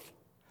forth?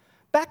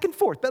 Back and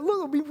forth. But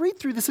look, we read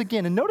through this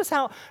again, and notice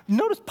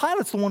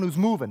Pilate's the one who's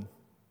moving.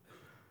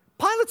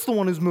 Pilate's the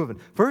one who's moving.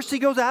 First he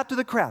goes out to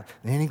the crowd.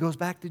 Then he goes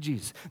back to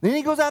Jesus. Then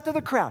he goes out to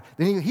the crowd.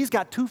 Then he's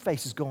got two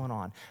faces going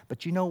on.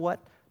 But you know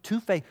what?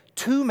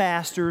 Two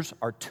masters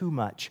are too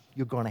much.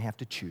 You're going to have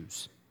to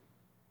choose.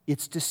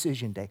 It's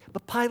decision day.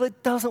 But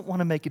Pilate doesn't want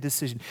to make a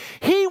decision.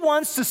 He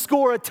wants to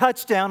score a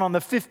touchdown on the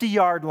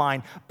 50-yard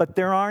line. But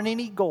there aren't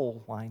any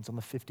goal lines on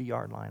the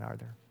 50-yard line, are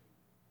there?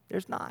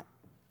 There's not.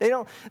 They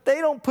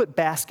don't put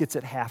baskets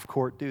at half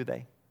court, do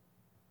they?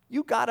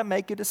 You got to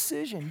make a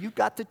decision. You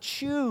got to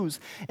choose.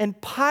 And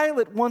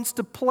Pilate wants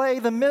to play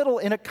the middle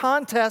in a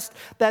contest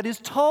that is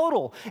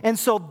total. And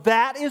so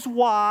that's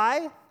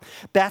why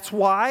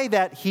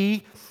that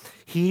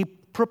he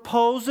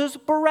proposes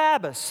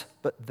Barabbas,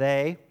 but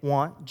they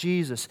want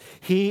Jesus.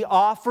 He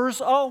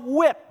offers a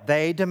whip.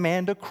 They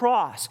demand a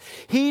cross.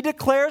 He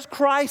declares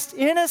Christ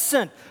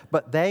innocent,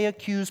 but they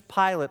accuse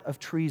Pilate of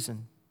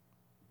treason.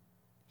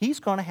 He's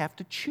going to have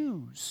to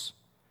choose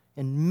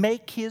and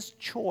make his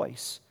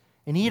choice.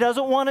 And he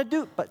doesn't want to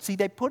do it. But see,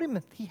 they put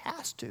him, he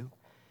has to.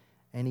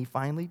 And he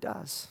finally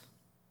does.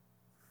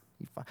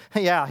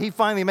 He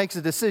finally makes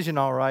a decision,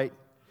 all right.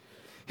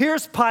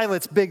 Here's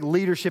Pilate's big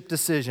leadership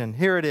decision.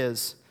 Here it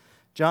is.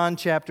 John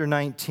chapter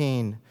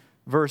 19,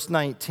 verse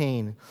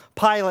 19.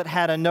 Pilate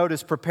had a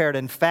notice prepared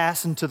and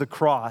fastened to the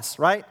cross,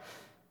 right?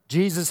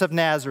 Jesus of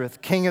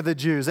Nazareth, King of the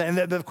Jews. And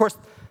of course,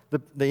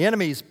 the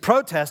enemies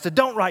protested,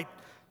 don't write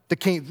the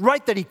king,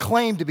 write that he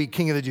claimed to be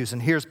King of the Jews.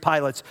 And here's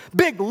Pilate's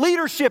big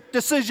leadership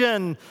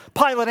decision.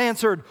 Pilate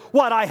answered,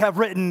 what I have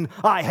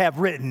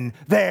written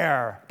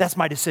there. That's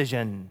my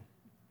decision.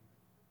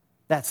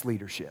 That's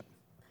leadership.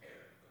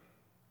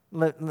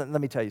 Let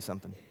me tell you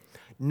something.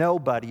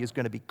 Nobody is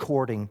going to be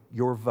courting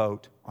your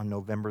vote on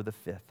November the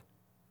 5th.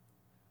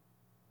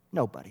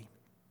 Nobody.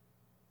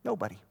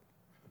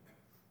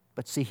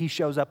 But see, he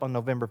shows up on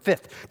November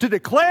 5th to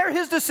declare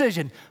his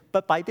decision.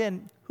 But by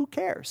then, who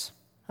cares?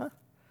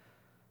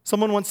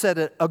 Someone once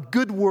said a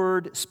good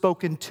word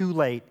spoken too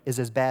late is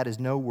as bad as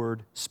no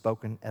word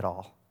spoken at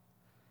all.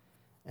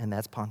 And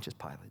that's Pontius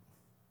Pilate.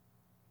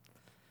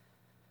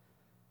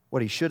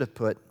 What he should have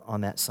put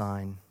on that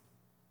sign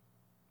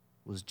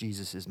was,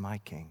 Jesus is my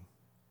king.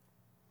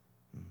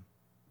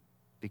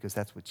 Because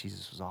that's what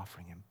Jesus was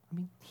offering him. I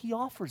mean, he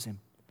offers him.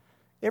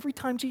 Every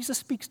time Jesus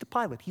speaks to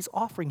Pilate, he's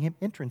offering him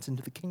entrance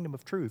into the kingdom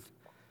of truth.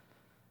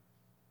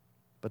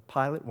 But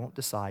Pilate won't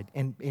decide.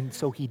 And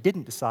so he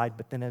didn't decide,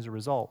 but then as a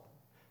result,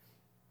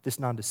 this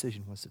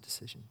non-decision was the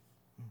decision.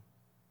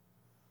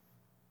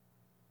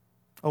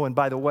 Oh, and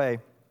by the way,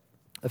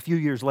 a few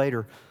years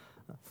later,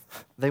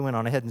 they went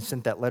on ahead and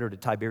sent that letter to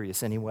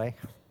Tiberius anyway.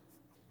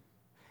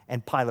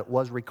 And Pilate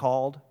was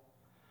recalled.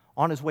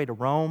 On his way to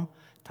Rome,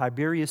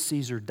 Tiberius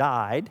Caesar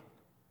died,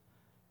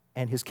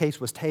 and his case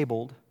was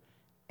tabled,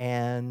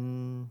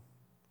 and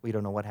we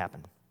don't know what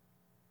happened.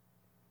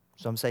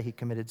 Some say he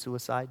committed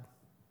suicide.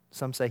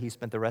 Some say he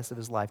spent the rest of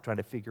his life trying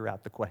to figure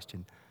out the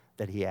question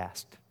that he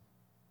asked,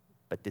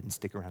 but didn't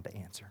stick around to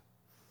answer.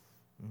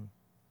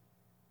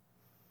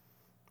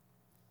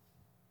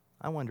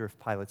 I wonder if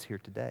Pilate's here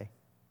today.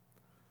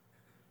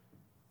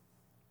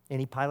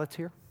 Any Pilates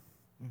here?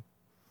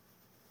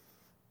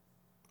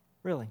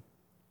 Really?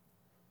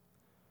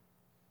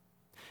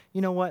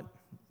 You know what?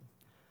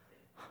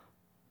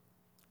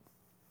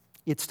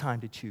 It's time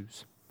to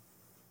choose.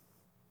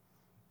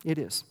 It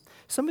is.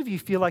 Some of you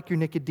feel like you're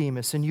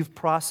Nicodemus and you've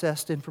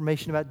processed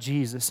information about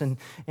Jesus and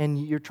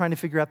you're trying to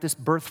figure out this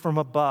birth from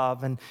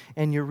above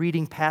and you're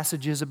reading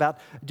passages about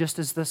just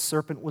as the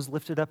serpent was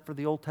lifted up for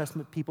the Old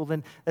Testament people,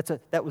 then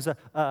that was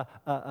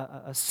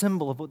a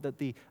symbol of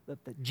that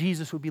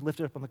Jesus would be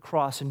lifted up on the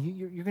cross, and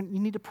you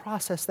need to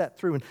process that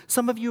through. And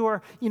some of you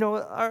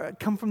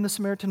come from the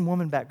Samaritan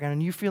woman background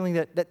and you're feeling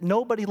that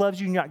nobody loves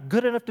you and you're not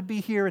good enough to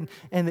be here and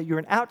that you're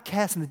an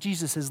outcast and that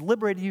Jesus has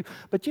liberated you.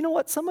 But you know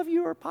what? Some of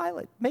you are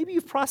Pilate. Maybe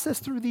you've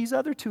processed through these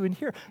other two, and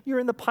here you're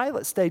in the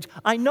Pilate stage.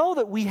 I know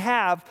that we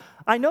have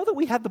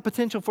the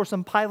potential for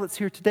some Pilates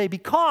here today,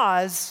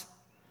 because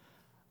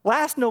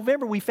last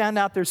November we found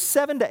out there's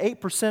 7 to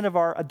 8% of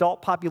our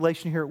adult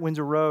population here at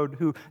Windsor Road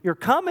who you're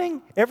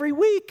coming every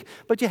week,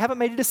 but you haven't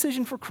made a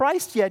decision for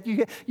Christ yet.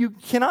 You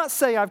cannot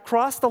say, I've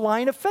crossed the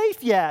line of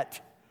faith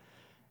yet.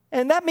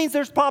 And that means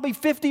there's probably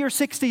 50 or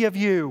 60 of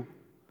you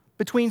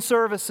between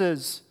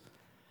services.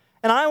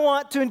 And I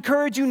want to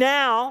encourage you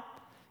now,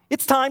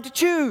 it's time to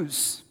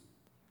choose.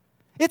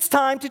 It's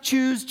time to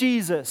choose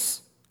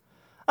Jesus.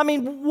 I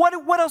mean,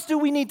 what else do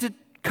we need to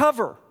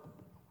cover?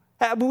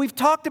 We've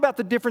talked about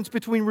the difference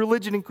between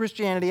religion and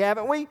Christianity,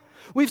 haven't we?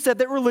 We've said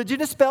that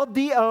religion is spelled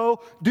D-O,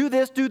 do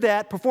this, do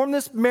that, perform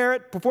this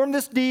merit, perform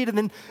this deed,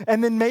 and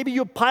then maybe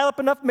you'll pile up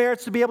enough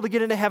merits to be able to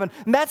get into heaven.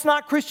 And that's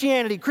not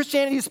Christianity.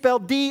 Christianity is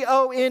spelled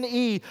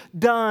D-O-N-E,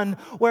 done,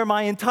 where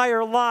my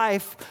entire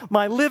life,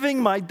 my living,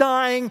 my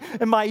dying,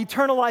 and my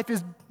eternal life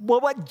is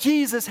what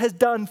Jesus has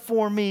done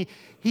for me.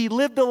 He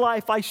lived the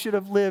life I should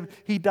have lived.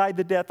 He died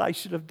the death I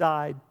should have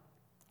died.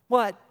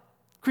 What?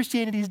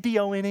 Christianity is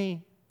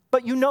D-O-N-E.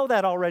 But you know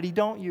that already,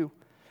 don't you?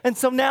 And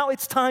so now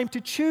it's time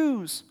to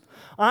choose.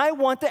 I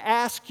want to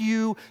ask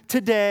you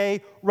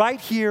today, right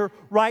here,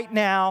 right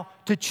now,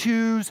 to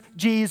choose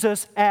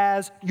Jesus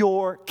as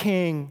your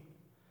king.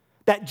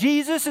 That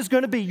Jesus is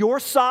going to be your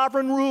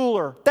sovereign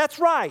ruler. That's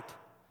right.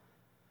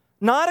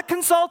 Not a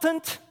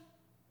consultant.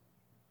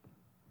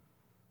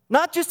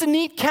 Not just a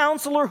neat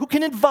counselor who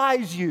can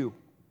advise you,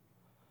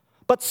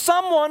 but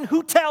someone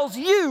who tells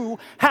you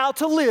how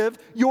to live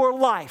your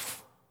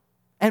life.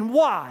 And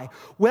why?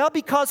 Well,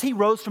 because he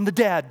rose from the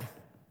dead.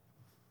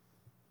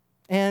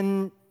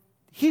 And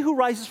he who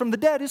rises from the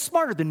dead is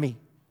smarter than me.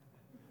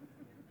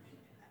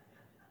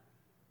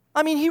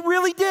 I mean, he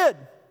really did.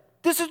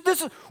 This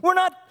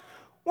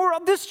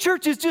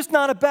church is just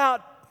not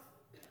about,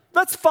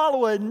 let's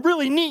follow a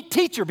really neat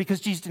teacher, because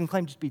Jesus didn't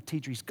claim to be a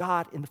teacher. He's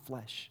God in the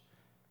flesh.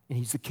 And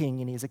he's the king,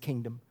 and he has a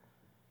kingdom.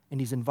 And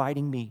he's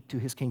inviting me to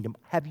his kingdom.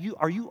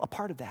 Are you a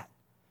part of that?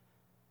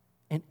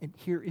 And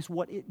here is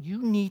what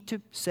you need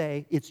to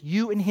say. It's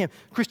you and him.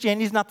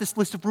 Christianity is not this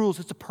list of rules.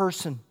 It's a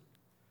person.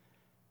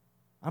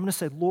 I'm going to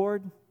say,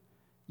 Lord,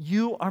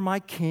 you are my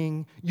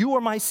king. You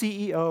are my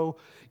CEO.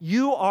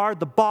 You are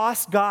the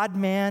boss, God,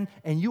 man,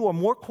 and you are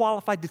more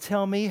qualified to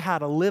tell me how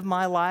to live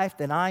my life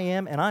than I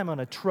am, and I'm going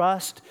to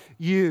trust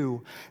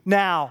you.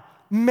 Now,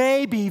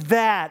 maybe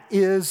that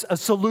is a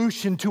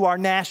solution to our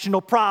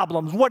national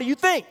problems. What do you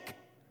think?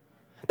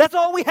 That's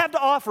all we have to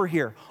offer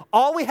here.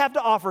 All we have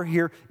to offer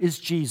here is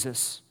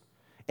Jesus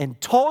and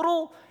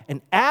total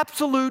and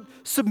absolute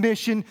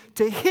submission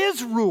to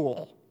his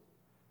rule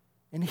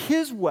and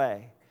his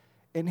way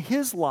and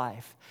his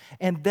life.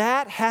 And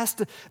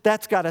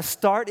that's got to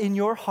start in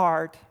your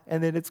heart,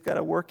 and then it's got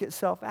to work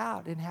itself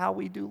out in how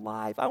we do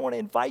life. I want to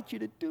invite you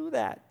to do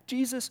that.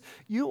 Jesus,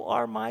 you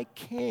are my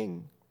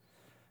king.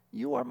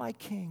 You are my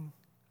king.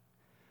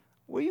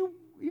 If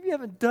you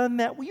haven't done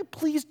that, will you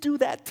please do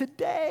that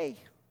today?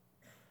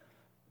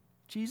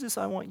 Jesus,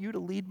 I want you to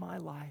lead my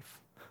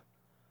life.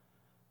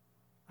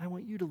 I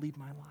want you to lead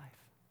my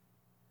life.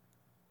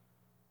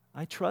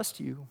 I trust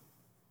you.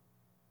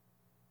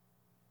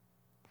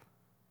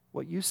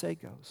 What you say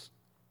goes.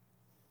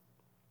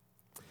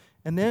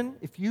 And then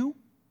if you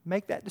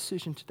make that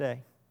decision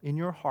today in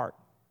your heart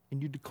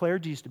and you declare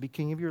Jesus to be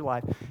king of your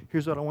life,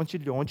 here's what I want you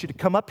to do. I want you to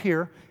come up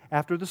here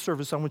after the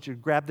service. I want you to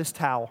grab this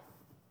towel.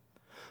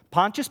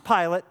 Pontius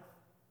Pilate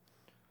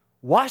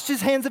washed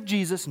his hands of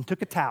Jesus and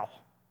took a towel.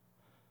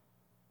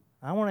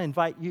 I want to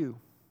invite you,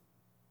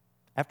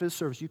 after the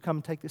service, you come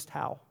and take this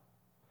towel.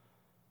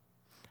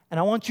 And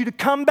I want you to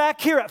come back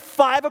here at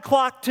 5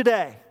 o'clock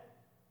today.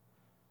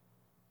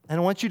 And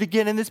I want you to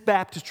get in this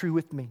baptistry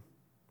with me.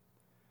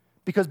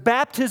 Because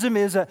baptism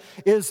is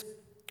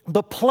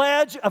the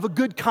pledge of a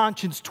good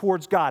conscience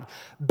towards God.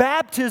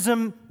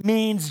 Baptism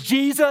means,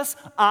 Jesus,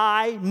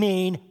 I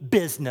mean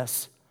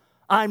business.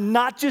 I'm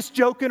not just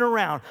joking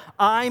around.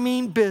 I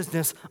mean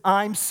business.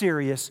 I'm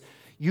serious.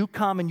 You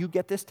come and you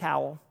get this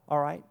towel, all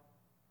right?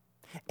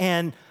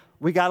 And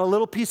we got a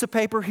little piece of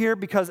paper here,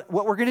 because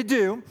what we're going to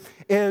do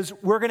is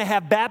we're going to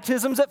have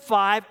baptisms at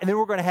 5, and then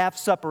we're going to have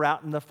supper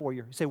out in the foyer.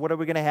 You say, what are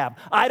we going to have?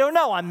 I don't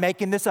know. I'm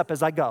making this up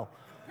as I go.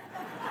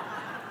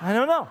 I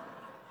don't know.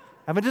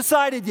 Haven't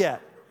decided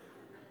yet.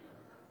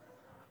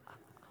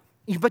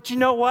 But you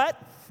know what?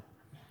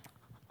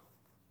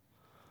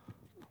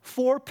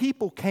 4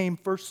 people came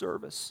first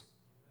service.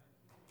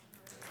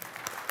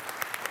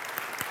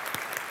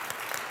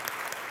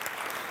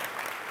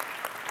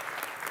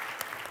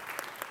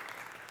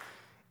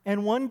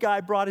 And one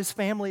guy brought his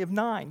family of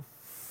 9.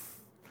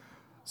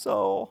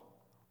 So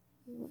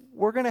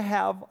we're going to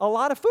have a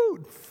lot of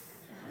food.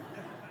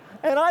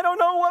 And I don't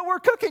know what we're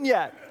cooking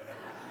yet.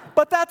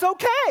 But that's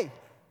okay.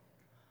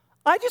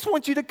 I just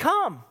want you to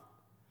come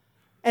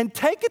and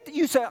take it.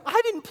 You say,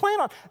 I didn't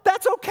plan on.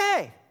 That's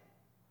okay.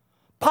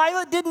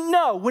 Pilate didn't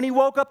know when he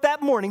woke up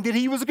that morning that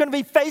he was going to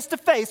be face to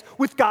face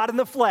with God in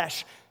the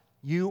flesh.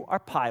 You are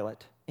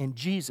Pilate. And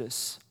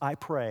Jesus, I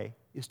pray,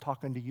 is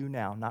talking to you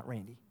now, not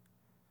Randy.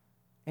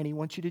 And he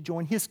wants you to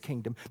join his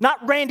kingdom.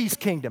 Not Randy's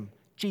kingdom,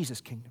 Jesus'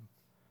 kingdom.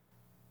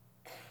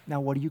 Now,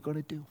 what are you going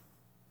to do?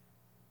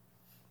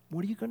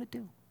 What are you going to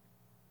do?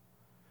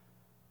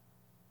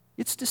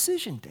 It's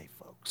decision day,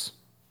 folks.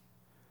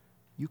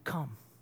 You come.